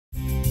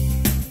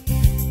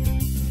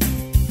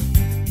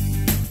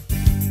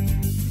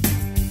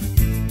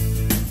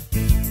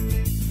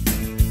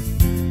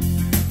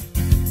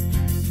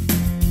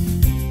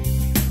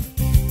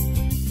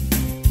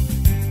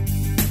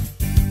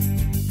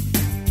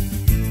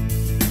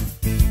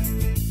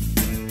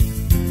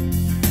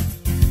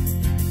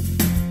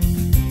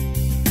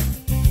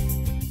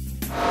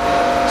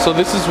So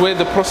this is where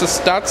the process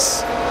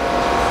starts.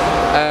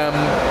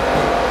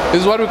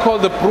 This is what we call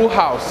the brew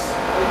house.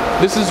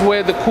 This is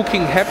where the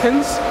cooking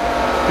happens.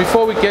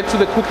 Before we get to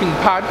the cooking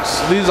part,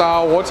 these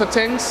are our water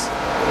tanks.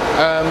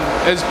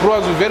 As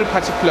brewers, we're very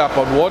particular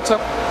about water.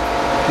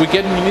 We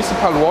get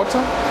municipal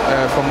water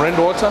from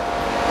rainwater,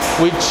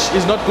 which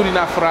is not good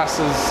enough for us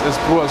as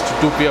brewers to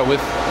do beer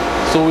with.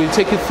 So we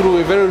take it through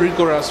a very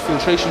rigorous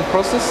filtration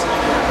process.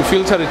 We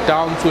filter it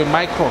down to a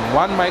micron,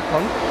 1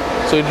 micron.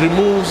 So it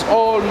removes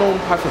all known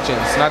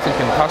pathogens, nothing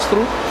can pass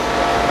through.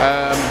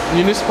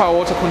 Municipal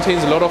water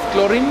contains a lot of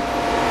chlorine,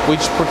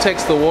 which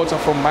protects the water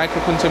from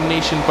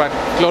micro-contamination, but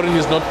chlorine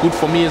is not good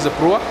for me as a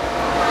brewer.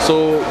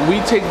 So we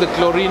take the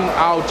chlorine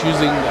out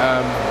using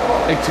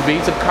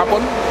activated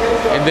carbon,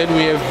 and then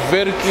we have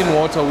very clean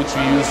water which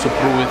we use to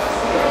brew with.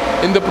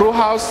 In the brew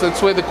house,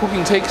 that's where the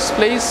cooking takes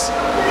place.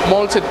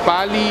 Malted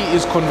barley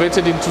is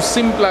converted into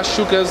simpler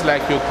sugars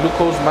like your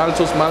glucose,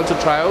 maltose,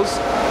 maltotriose,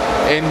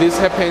 and this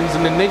happens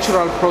in a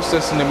natural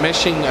process in a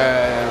mash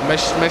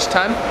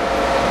tun.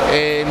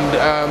 And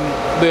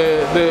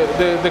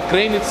the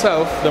grain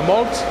itself, the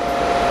malt,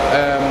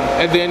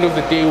 at the end of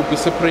the day will be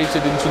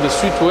separated into the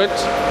sweet wort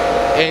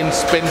and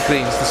spent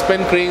grains. The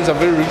spent grains are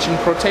very rich in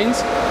proteins,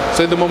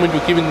 so at the moment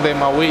we're giving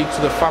them away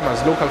to the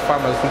farmers, local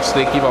farmers, which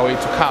they give away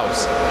to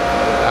cows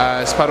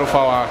as part of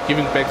our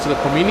giving back to the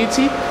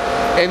community.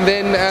 And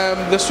then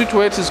the sweet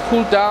wort is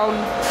cooled down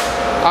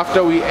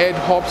after we add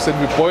hops and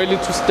we boil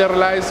it to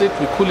sterilize it.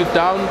 We cool it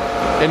down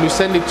and we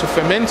send it to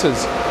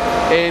fermenters.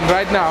 And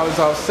right now, as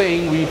I was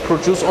saying, we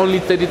produce only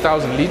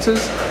 30,000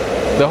 liters.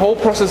 The whole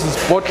process is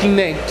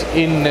bottlenecked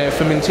in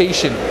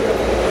fermentation,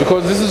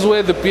 because this is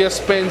where the beer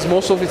spends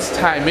most of its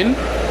time in.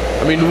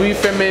 I mean, we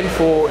ferment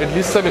for at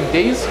least 7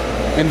 days,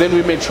 and then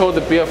we mature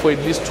the beer for at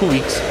least 2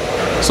 weeks.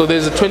 So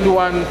there's a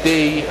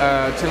 21-day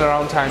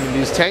turnaround time in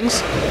these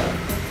tanks.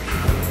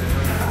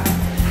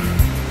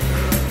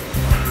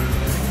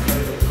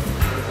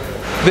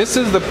 This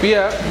is the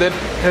beer that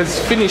has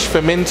finished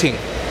fermenting,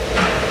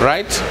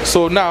 right?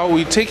 So now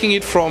we're taking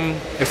it from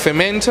a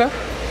fermenter,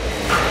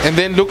 and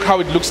then look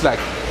how it looks like.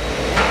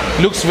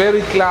 Looks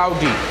very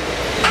cloudy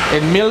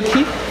and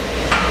milky,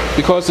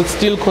 because it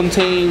still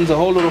contains a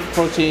whole lot of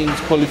proteins,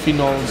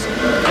 polyphenols,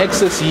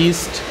 excess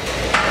yeast.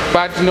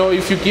 But you know,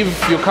 if you give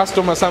your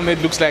customer something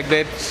that looks like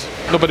that,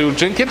 nobody will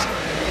drink it.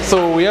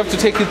 So we have to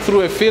take it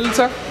through a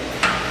filter,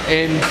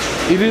 and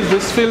it is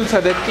this filter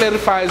that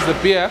clarifies the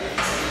beer.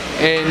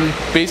 And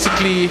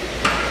basically,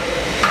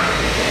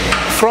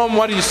 from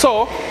what you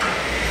saw,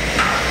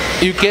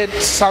 you get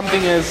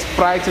something as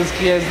bright, as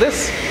clear as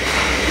this.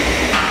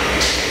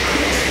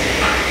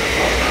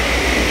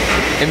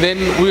 And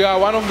then we are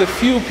one of the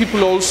few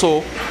people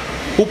also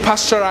who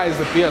pasteurize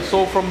the beer.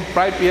 So from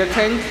bright beer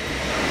tank,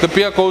 the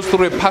beer goes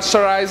through a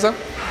pasteurizer,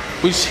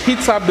 which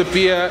heats up the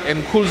beer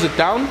and cools it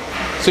down.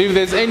 So if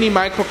there's any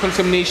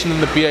micro-contamination in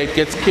the beer, it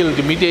gets killed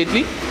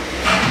immediately.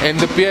 And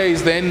the beer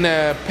is then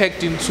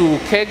packed into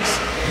kegs.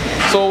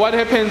 So what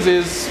happens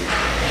is,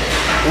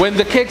 when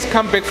the kegs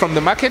come back from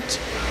the market,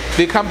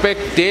 they come back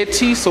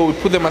dirty, so we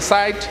put them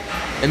aside,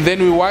 and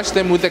then we wash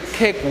them with a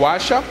keg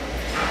washer.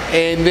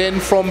 And then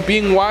from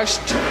being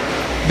washed,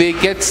 they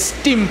get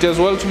steamed as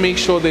well to make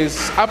sure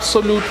there's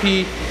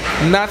absolutely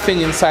nothing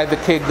inside the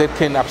keg that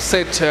can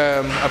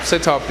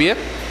upset our beer.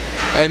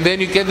 And then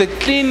you get the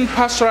clean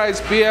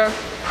pasteurized beer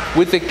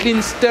with a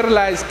clean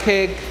sterilized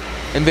keg,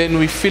 and then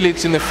we fill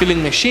it in the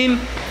filling machine,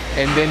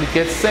 and then it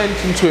gets sent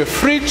into a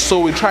fridge. So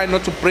we try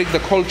not to break the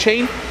cold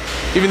chain.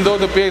 Even though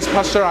the beer is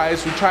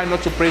pasteurized, we try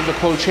not to break the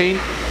cold chain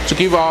to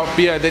give our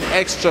beer that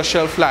extra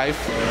shelf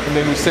life, and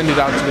then we send it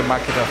out to the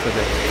market after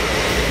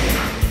that.